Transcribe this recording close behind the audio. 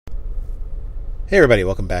Hey everybody,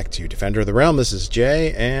 welcome back to Defender of the Realm. This is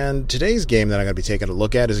Jay, and today's game that I'm going to be taking a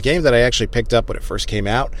look at is a game that I actually picked up when it first came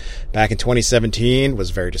out back in 2017, was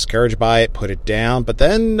very discouraged by it, put it down, but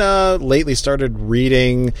then lately started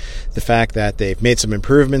reading the fact that they've made some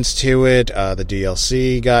improvements to it. The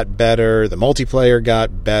DLC got better, the multiplayer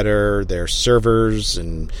got better, their servers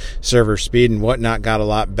and server speed and whatnot got a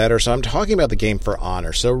lot better, so I'm talking about the game For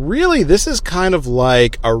Honor. So really, this is kind of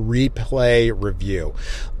like a replay review.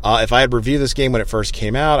 If I had reviewed this game when it first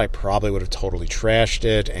came out, I probably would have totally trashed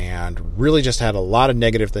it and really just had a lot of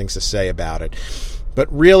negative things to say about it.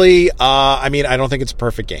 But really, I don't think it's a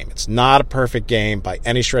perfect game. It's not a perfect game by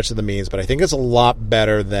any stretch of the means, but I think it's a lot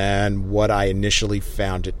better than what I initially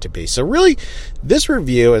found it to be. So really, this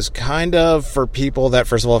review is kind of for people that,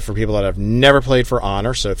 first of all, for people that have never played For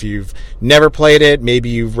Honor. So if you've never played it, maybe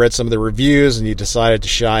you've read some of the reviews and you decided to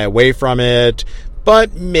shy away from it,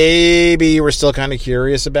 but maybe you were still kind of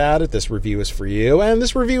curious about it. This review is for you. And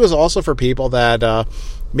this review is also for people that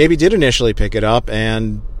maybe did initially pick it up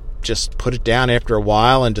and just put it down after a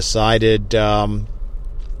while and decided never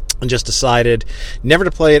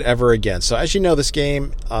to play it ever again. So as you know, this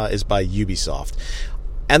game is by Ubisoft.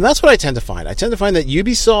 And that's what I tend to find. I tend to find that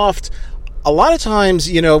Ubisoft, a lot of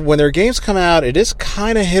times, when their games come out, it is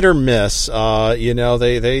kind of hit or miss.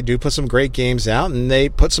 They do put some great games out and they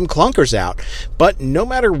put some clunkers out. But no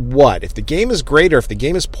matter what, if the game is great or if the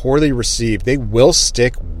game is poorly received, they will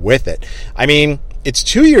stick with it. I mean, it's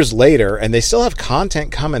 2 years later and they still have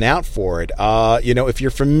content coming out for it. If you're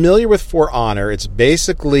familiar with For Honor, it's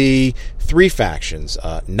basically three factions,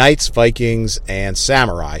 Knights, Vikings, and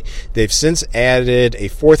Samurai. They've since added a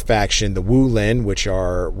fourth faction, the Wu Lin, which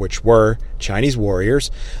were Chinese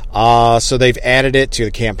warriors. So they've added it to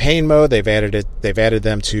the campaign mode. They've added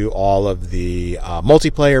them to all of the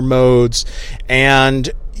multiplayer modes.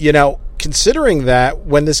 And, considering that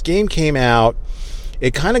when this game came out,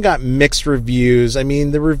 it kind of got mixed reviews. I mean,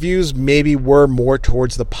 the reviews maybe were more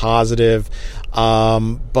towards the positive,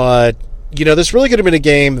 but this really could have been a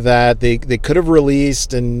game that they could have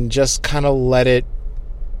released and just kind of let it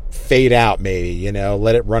fade out, maybe,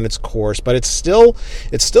 let it run its course. But it's still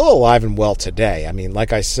alive and well today. I mean,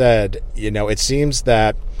 like I said, it seems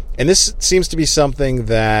that, and this seems to be something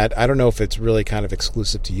that I don't know if it's really kind of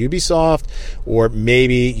exclusive to Ubisoft, or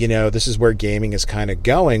maybe, this is where gaming is kind of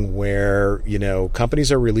going, where,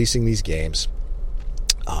 companies are releasing these games.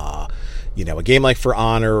 A game like For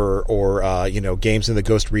Honor or games in the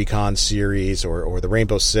Ghost Recon series or the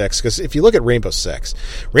Rainbow Six. Because if you look at Rainbow Six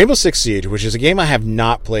Siege, which is a game I have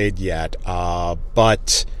not played yet,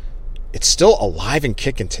 but it's still alive and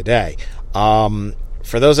kicking today.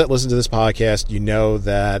 For those that listen to this podcast, you know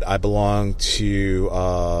that I belong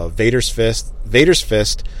to Vader's Fist, the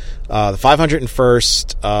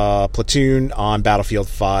 501st Platoon on Battlefield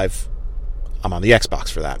 5. I'm on the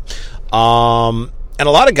Xbox for that. And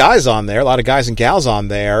a lot of guys and gals on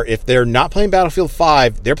there, if they're not playing Battlefield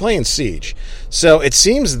 5, they're playing Siege. So it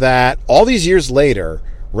seems that all these years later,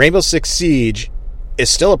 Rainbow Six Siege is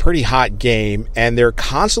still a pretty hot game, and they're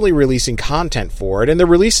constantly releasing content for it, and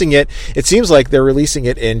it seems like they're releasing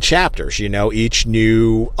it in chapters. Each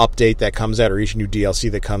new update that comes out or each new DLC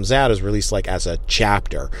that comes out is released like as a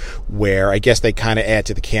chapter, where I guess they kind of add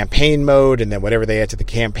to the campaign mode, and then whatever they add to the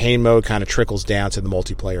campaign mode kind of trickles down to the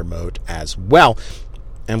multiplayer mode as well.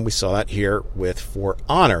 And we saw that here with For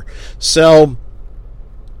Honor. So,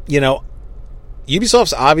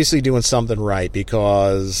 Ubisoft's obviously doing something right,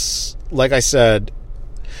 because, like I said,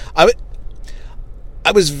 I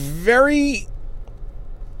was very,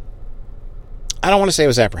 I don't want to say I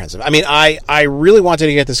was apprehensive. I mean, I really wanted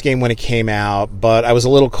to get this game when it came out, but I was a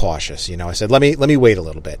little cautious. I said, let me wait a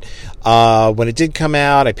little bit. When it did come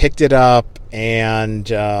out, I picked it up, and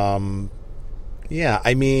it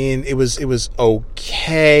was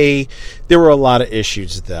okay. There were a lot of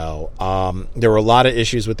issues, though. There were a lot of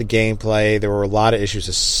issues with the gameplay. There were a lot of issues,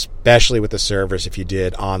 especially with the servers, if you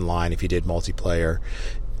did online, if you did multiplayer,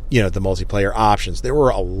 the multiplayer options. There were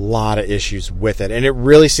a lot of issues with it, and it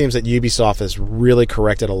really seems that Ubisoft has really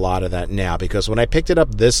corrected a lot of that now, because when I picked it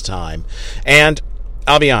up this time, and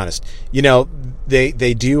I'll be honest,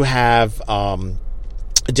 they do have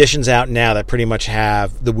editions out now that pretty much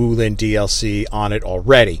have the Wu Lin DLC on it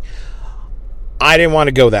already. I didn't want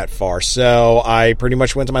to go that far, so I pretty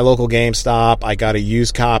much went to my local GameStop. I got a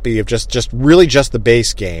used copy of just the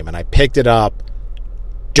base game, and I picked it up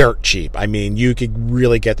dirt cheap. I mean, you could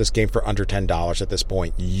really get this game for under $10 at this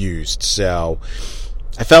point used. So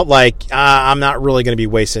I felt like I'm not really going to be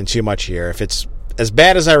wasting too much here. If it's as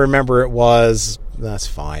bad as I remember it was, that's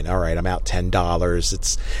fine. All right, I'm out $10.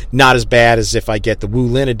 It's not as bad as if I get the Wu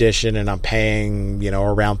Lin edition and I'm paying,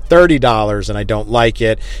 around $30 and I don't like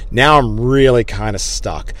it. Now I'm really kind of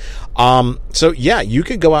stuck. So yeah, you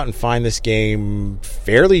could go out and find this game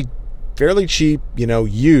fairly cheap,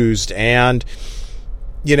 used, and,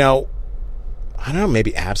 I don't know,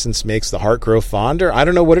 maybe absence makes the heart grow fonder. I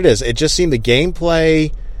don't know what it is. It just seemed the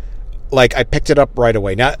gameplay, like I picked it up right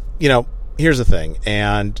away. Now, here's the thing,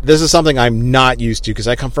 and this is something I'm not used to because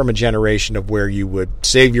I come from a generation of where you would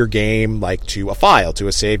save your game like to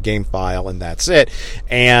a save game file, and that's it.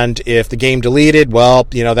 And if the game deleted, well,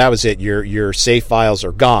 that was it. Your save files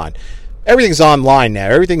are gone. Everything's online now.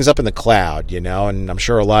 Everything's up in the cloud, and I'm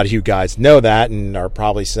sure a lot of you guys know that and are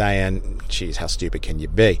probably saying, geez, how stupid can you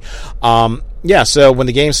be? So when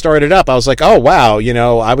the game started up, I was like, oh, wow,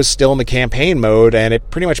 I was still in the campaign mode, and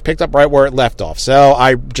it pretty much picked up right where it left off. So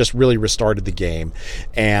I just really restarted the game,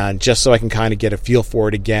 and just so I can kind of get a feel for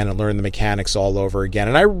it again and learn the mechanics all over again.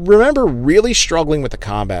 And I remember really struggling with the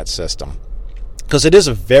combat system, because it is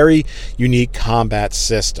a very unique combat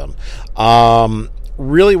system.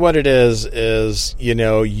 Really what it is,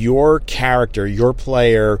 your character, your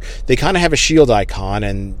player, they kind of have a shield icon,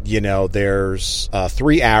 and, there's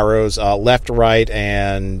 3 arrows, left, right,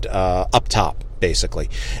 and up top, basically.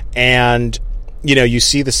 And, you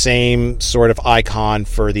see the same sort of icon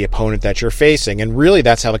for the opponent that you're facing, and really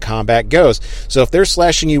that's how the combat goes. So if they're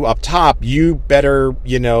slashing you up top, you better,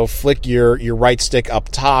 flick your right stick up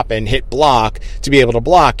top and hit block to be able to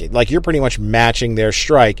block it. Like, you're pretty much matching their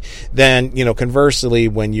strike. Then, conversely,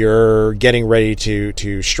 when you're getting ready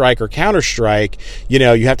to strike or counter strike, you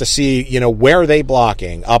have to see, where are they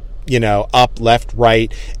blocking? Up, left,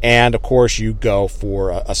 right, and of course you go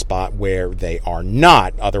for a spot where they are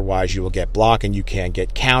not. Otherwise you will get blocked and you can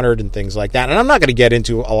get countered and things like that. And I'm not going to get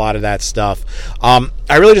into a lot of that stuff. I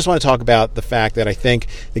really just want to talk about the fact that I think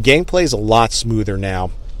the gameplay is a lot smoother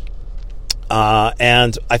now.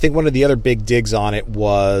 And I think one of the other big digs on it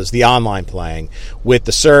was the online playing with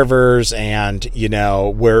the servers, and,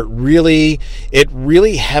 where it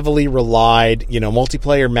really heavily relied,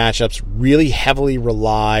 multiplayer matchups really heavily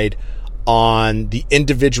relied on the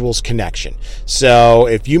individual's connection. So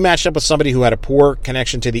if you matched up with somebody who had a poor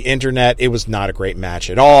connection to the internet, it was not a great match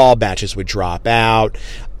at all. Matches would drop out.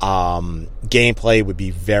 Gameplay would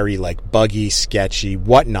be very buggy, sketchy,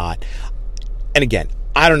 whatnot. And again,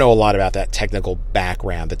 I don't know a lot about that technical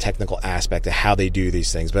background, the technical aspect of how they do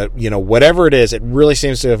these things, but whatever it is, it really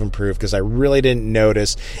seems to have improved, because I really didn't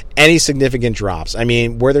notice any significant drops. I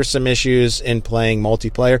mean, were there some issues in playing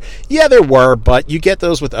multiplayer? Yeah, there were, but you get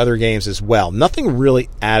those with other games as well. Nothing really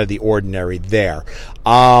out of the ordinary there.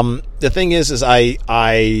 The thing is I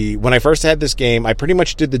when I first had this game, I pretty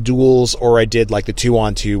much did the duels, or I did the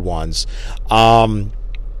 2-on-2 ones, 2-on-2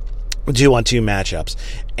 matchups,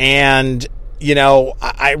 and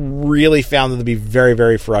I really found them to be very,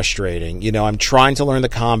 very frustrating. I'm trying to learn the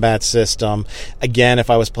combat system. Again,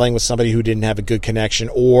 if I was playing with somebody who didn't have a good connection,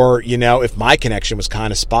 or, if my connection was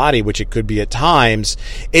kind of spotty, which it could be at times,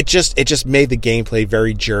 it just made the gameplay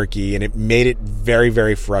very jerky, and it made it very,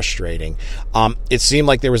 very frustrating. It seemed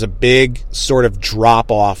like there was a big sort of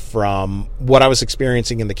drop off from what I was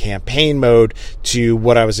experiencing in the campaign mode to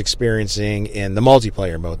what I was experiencing in the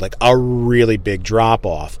multiplayer mode, a really big drop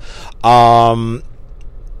off.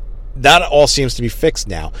 That all seems to be fixed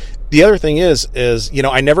now. The other thing is,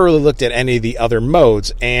 I never really looked at any of the other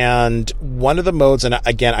modes, and one of the modes, and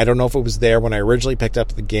again, I don't know if it was there when I originally picked up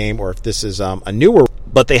the game, or if this is a newer,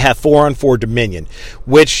 but they have 4-on-4 Dominion,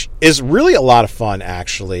 which is really a lot of fun,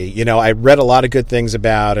 actually. I read a lot of good things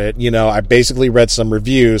about it. I basically read some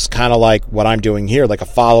reviews, kind of like what I'm doing here, like a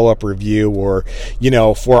follow-up review, or,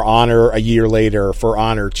 For Honor a year later, or For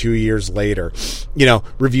Honor 2 years later.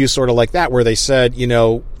 Reviews sort of like that, where they said,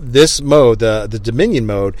 this mode, the Dominion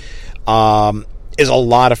mode, is a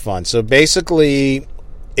lot of fun. So basically,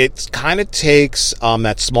 it kind of takes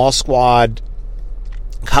that small squad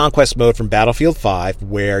conquest mode from Battlefield 5,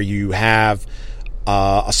 where you have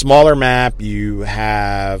a smaller map, you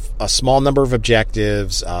have a small number of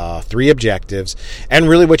objectives, 3 objectives, and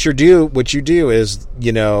really what you do is,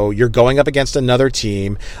 you're going up against another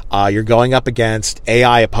team, you're going up against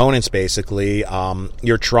AI opponents, basically.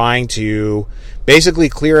 You're trying to basically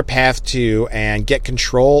clear a path to and get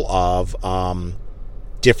control of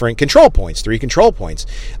different control points, 3 control points.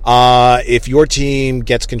 If your team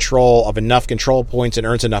gets control of enough control points and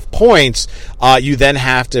earns enough points, you then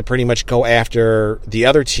have to pretty much go after the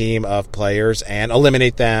other team of players and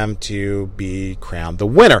eliminate them to be crowned the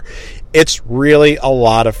winner. It's really a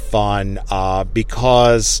lot of fun,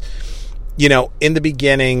 because, in the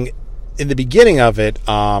beginning of it,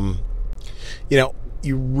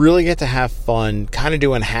 you really get to have fun kind of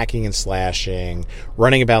doing hacking and slashing,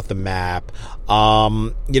 running about the map.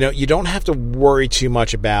 You don't have to worry too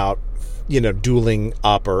much about dueling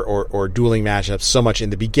up or dueling matchups so much in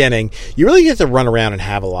the beginning. You really get to run around and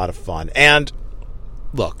have a lot of fun. And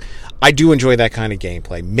look, I do enjoy that kind of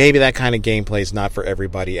gameplay. Maybe that kind of gameplay is not for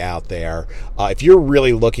everybody out there. If you're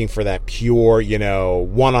really looking for that pure,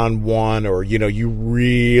 one-on-one, or, you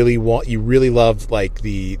really love like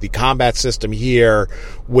the combat system here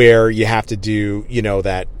where you have to do,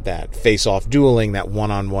 that face-off dueling, that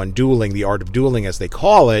one-on-one dueling, the art of dueling as they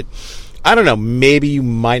call it. I don't know, maybe you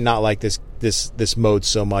might not like this mode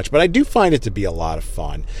so much, but I do find it to be a lot of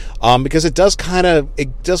fun, because it does kind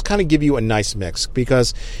of give you a nice mix.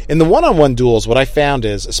 Because in the one-on-one duels, what I found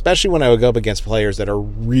is, especially when I would go up against players that are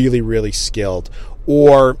really, really skilled,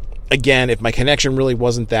 or again, if my connection really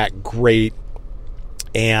wasn't that great,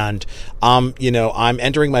 and I'm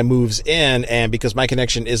entering my moves in, and because my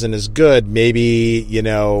connection isn't as good, maybe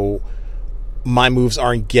my moves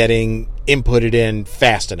aren't getting inputted in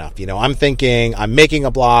fast enough. I'm thinking I'm making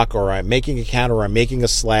a block, or I'm making a counter, or I'm making a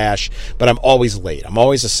slash, but I'm always late. I'm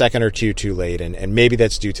always a second or two too late, and maybe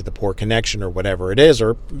that's due to the poor connection or whatever it is,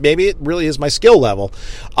 or maybe it really is my skill level.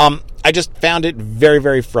 I just found it very,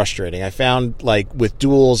 very frustrating. I found, like, with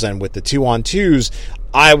duels and with the 2-on-2s,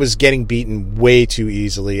 I was getting beaten way too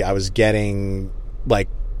easily. I was getting, like,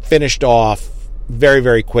 finished off very,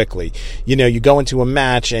 very quickly. You go into a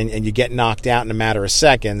match and you get knocked out in a matter of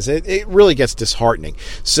seconds. It really gets disheartening.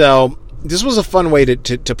 So this was a fun way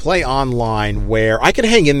to play online, where I could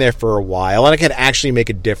hang in there for a while and I could actually make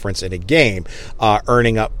a difference in a game,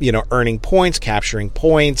 earning points, capturing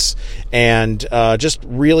points, and just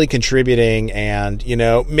really contributing. And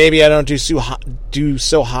maybe I don't do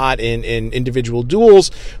so hot in individual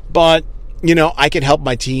duels, but I could help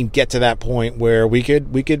my team get to that point where we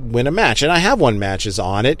could win a match. And I have won matches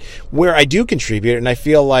on it where I do contribute, and I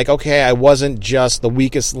feel like, okay, I wasn't just the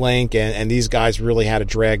weakest link, and these guys really had to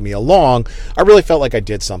drag me along. I really felt like I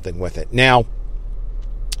did something with it. Now,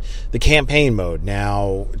 the campaign mode.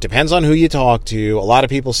 Now, it depends on who you talk to. A lot of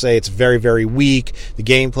people say it's very, very weak. The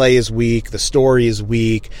gameplay is weak. The story is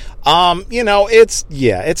weak.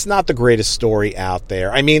 It's not the greatest story out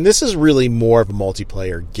there. I mean, this is really more of a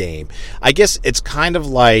multiplayer game. I guess it's kind of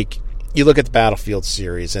like, you look at the Battlefield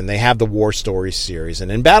series, and they have the War Stories series. And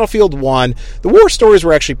in Battlefield 1, the War Stories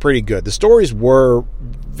were actually pretty good. The stories were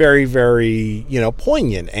very, very,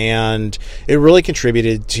 poignant, and it really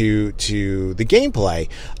contributed to the gameplay.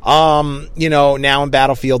 Now in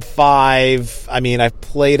Battlefield 5, I mean, I've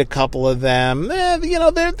played a couple of them.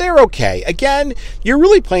 They're okay. Again, you're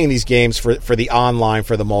really playing these games for the online,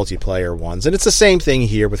 for the multiplayer ones, and it's the same thing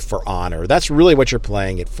here with For Honor. That's really what you're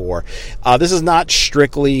playing it for. This is not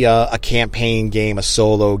strictly a campaign game, a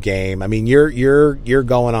solo game. I mean, you're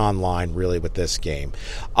going online really with this game.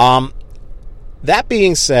 That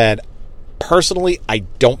being said, personally, I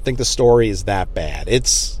don't think the story is that bad.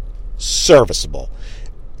 It's serviceable.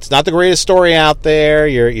 It's not the greatest story out there.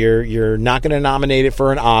 You're not going to nominate it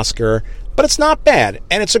for an Oscar, but it's not bad.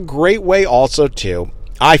 And it's a great way also, too,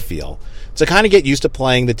 I feel, to kind of get used to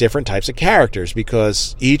playing the different types of characters,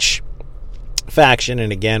 because each faction,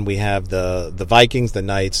 and again, we have the Vikings, the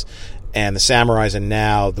Knights, and the Samurais, and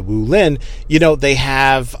now the Wu Lin, they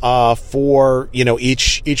have four,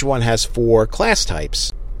 each one has 4 class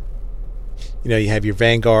types. You have your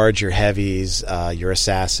Vanguards, your Heavies, your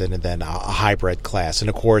Assassin, and then a hybrid class. And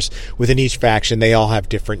of course, within each faction, they all have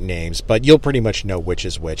different names, but you'll pretty much know which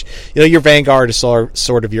is which. Your Vanguard is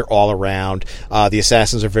sort of your all-around. The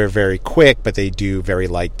Assassins are very, very quick, but they do very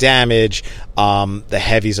light damage. The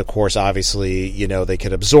Heavies, of course, obviously, they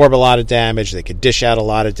could absorb a lot of damage, they could dish out a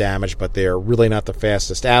lot of damage, but they're really not the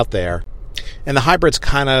fastest out there. And the hybrids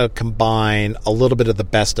kind of combine a little bit of the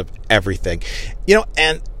best of everything.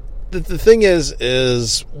 And the thing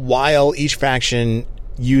is while each faction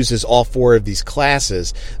uses all 4 of these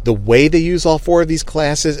classes, the way they use all 4 of these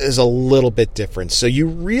classes is a little bit different. So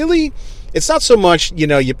it's not so much, you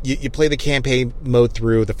play the campaign mode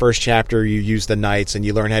through. The first chapter, you use the Knights, and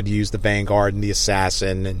you learn how to use the Vanguard and the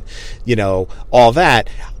Assassin, and, all that.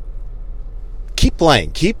 Keep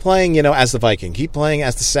playing, as the Viking. Keep playing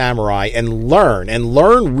as the Samurai, and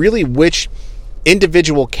learn really which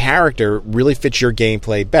individual character really fits your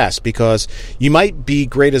gameplay best, because you might be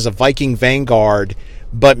great as a Viking Vanguard,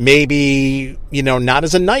 but maybe, not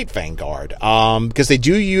as a Knight Vanguard, because they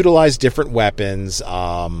do utilize different weapons.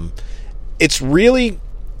 You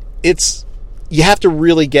have to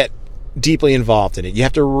really get deeply involved in it. You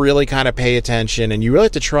have to really kind of pay attention, and you really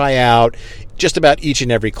have to try out just about each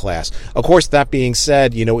and every class. Of course, that being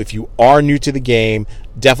said, if you are new to the game,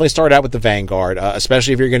 definitely start out with the Vanguard,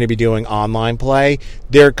 especially if you're going to be doing online play.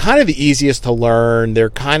 They're kind of the easiest to learn. They're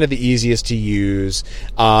kind of the easiest to use,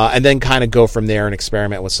 and then kind of go from there and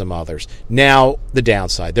experiment with some others. Now, the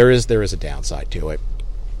downside. There is a downside to it.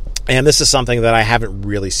 And this is something that I haven't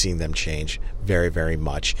really seen them change very, very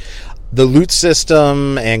much. The loot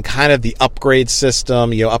system and kind of the upgrade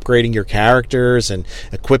system, upgrading your characters and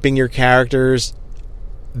equipping your characters,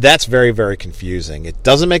 that's very, very confusing. It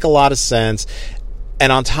doesn't make a lot of sense.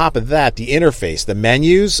 And on top of that, the interface, the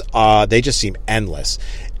menus, they just seem endless.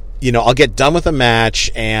 I'll get done with a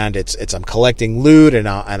match and it's I'm collecting loot and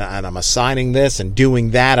I'm assigning this and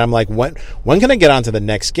doing that. I'm like, when can I get on to the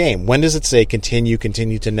next game? When does it say continue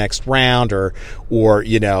to next round or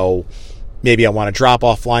maybe I want to drop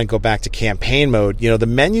offline, go back to campaign mode. The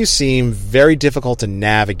menus seem very difficult to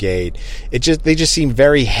navigate. They just seem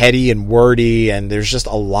very heady and wordy, and there's just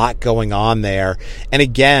a lot going on there. And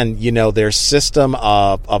again, their system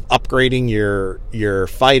of upgrading your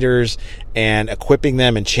fighters and equipping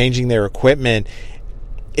them and changing their equipment,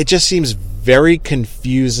 it just seems very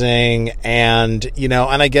confusing. And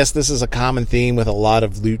and I guess this is a common theme with a lot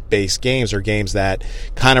of loot-based games or games that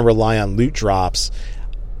kind of rely on loot drops.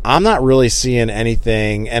 I'm not really seeing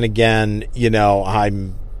anything, and again,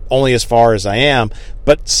 I'm only as far as I am,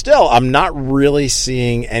 but still, I'm not really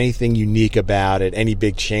seeing anything unique about it, any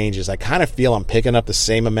big changes. I kind of feel I'm picking up the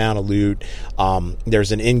same amount of loot.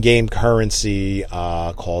 There's an in-game currency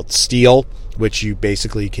called Steel, which you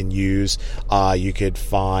basically can use. You could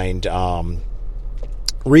find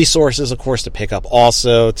resources, of course, to pick up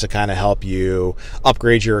also to kind of help you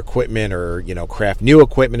upgrade your equipment or, craft new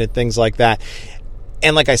equipment and things like that.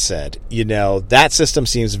 And like I said, that system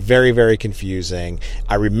seems very, very confusing.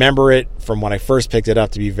 I remember it from when I first picked it up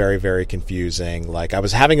to be very, very confusing. Like, I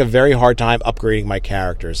was having a very hard time upgrading my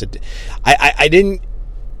characters. I didn't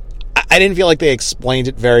feel like they explained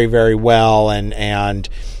it very, very well, and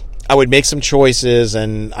I would make some choices,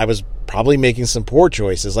 and I was probably making some poor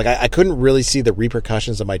choices. Like, I couldn't really see the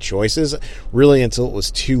repercussions of my choices really until it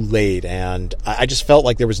was too late, and I just felt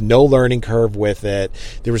like there was no learning curve with it.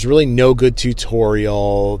 There was really no good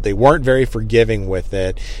tutorial. They weren't very forgiving with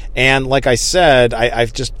it. And like I said,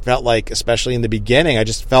 I've just felt like, especially in the beginning, I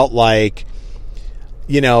just felt like,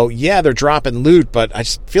 they're dropping loot, but I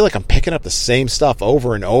just feel like I'm picking up the same stuff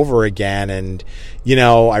over and over again, and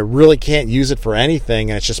I really can't use it for anything,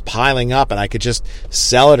 and it's just piling up, and I could just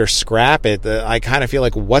sell it or scrap it. I kind of feel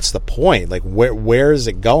like, what's the point? Like, where is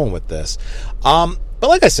it going with this? But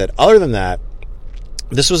like I said, other than that,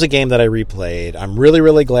 this was a game that I replayed. I'm really,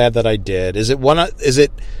 really glad that I did. Is it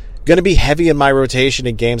going to be heavy in my rotation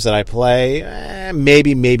in games that I play?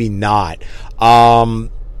 Maybe, maybe not.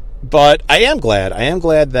 But I am glad.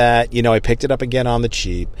 That, I picked it up again on the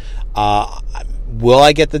cheap. Will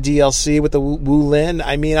I get the DLC with the Wu Lin?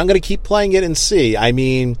 I mean, I'm going to keep playing it and see. I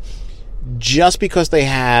mean, just because they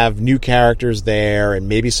have new characters there and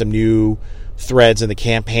maybe some new threads in the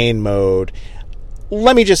campaign mode,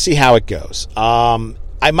 let me just see how it goes.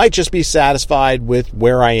 I might just be satisfied with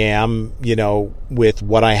where I am, with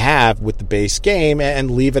what I have with the base game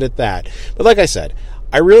and leave it at that. But like I said,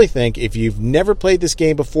 I really think if you've never played this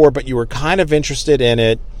game before, but you were kind of interested in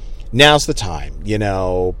it, now's the time.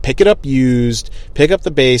 Pick it up used, pick up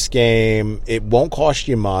the base game. It won't cost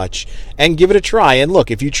you much, and give it a try. And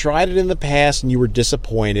look, if you tried it in the past and you were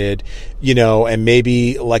disappointed, and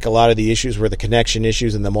maybe like a lot of the issues were the connection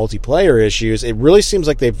issues and the multiplayer issues, it really seems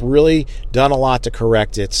like they've really done a lot to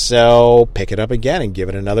correct it. So pick it up again and give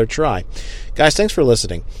it another try. Guys, thanks for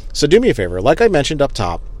listening. So do me a favor, like I mentioned up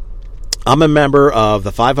top, I'm a member of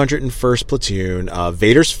the 501st Platoon,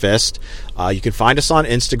 Vader's Fist. You can find us on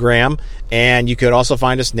Instagram, and you could also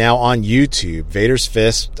find us now on YouTube, Vader's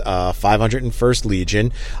Fist, 501st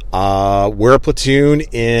Legion. We're a platoon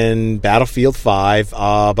in Battlefield 5,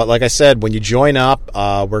 but like I said, when you join up,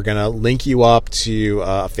 we're going to link you up to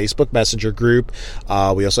a Facebook Messenger group.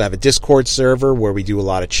 We also have a Discord server where we do a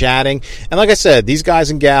lot of chatting. And like I said, these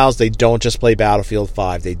guys and gals, they don't just play Battlefield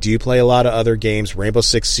 5. They do play a lot of other games. Rainbow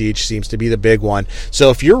Six Siege seems to be the big one. So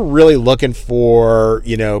if you're really looking for,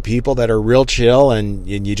 people that are real chill and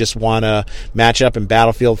you just want to match up in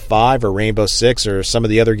Battlefield 5 or Rainbow Six or some of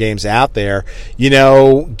the other games out there,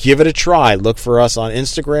 give it a try. Look for us on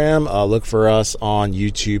Instagram. Look for us on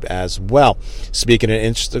YouTube as well. Speaking of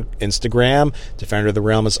Instagram, Defender of the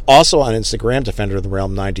Realm is also on Instagram, Defender of the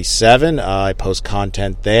Realm 97. I post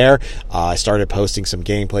content there. I started posting some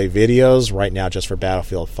gameplay videos right now just for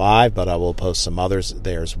Battlefield 5, but I will post some others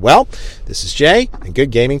there as well. This is Jay, and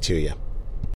good gaming to you.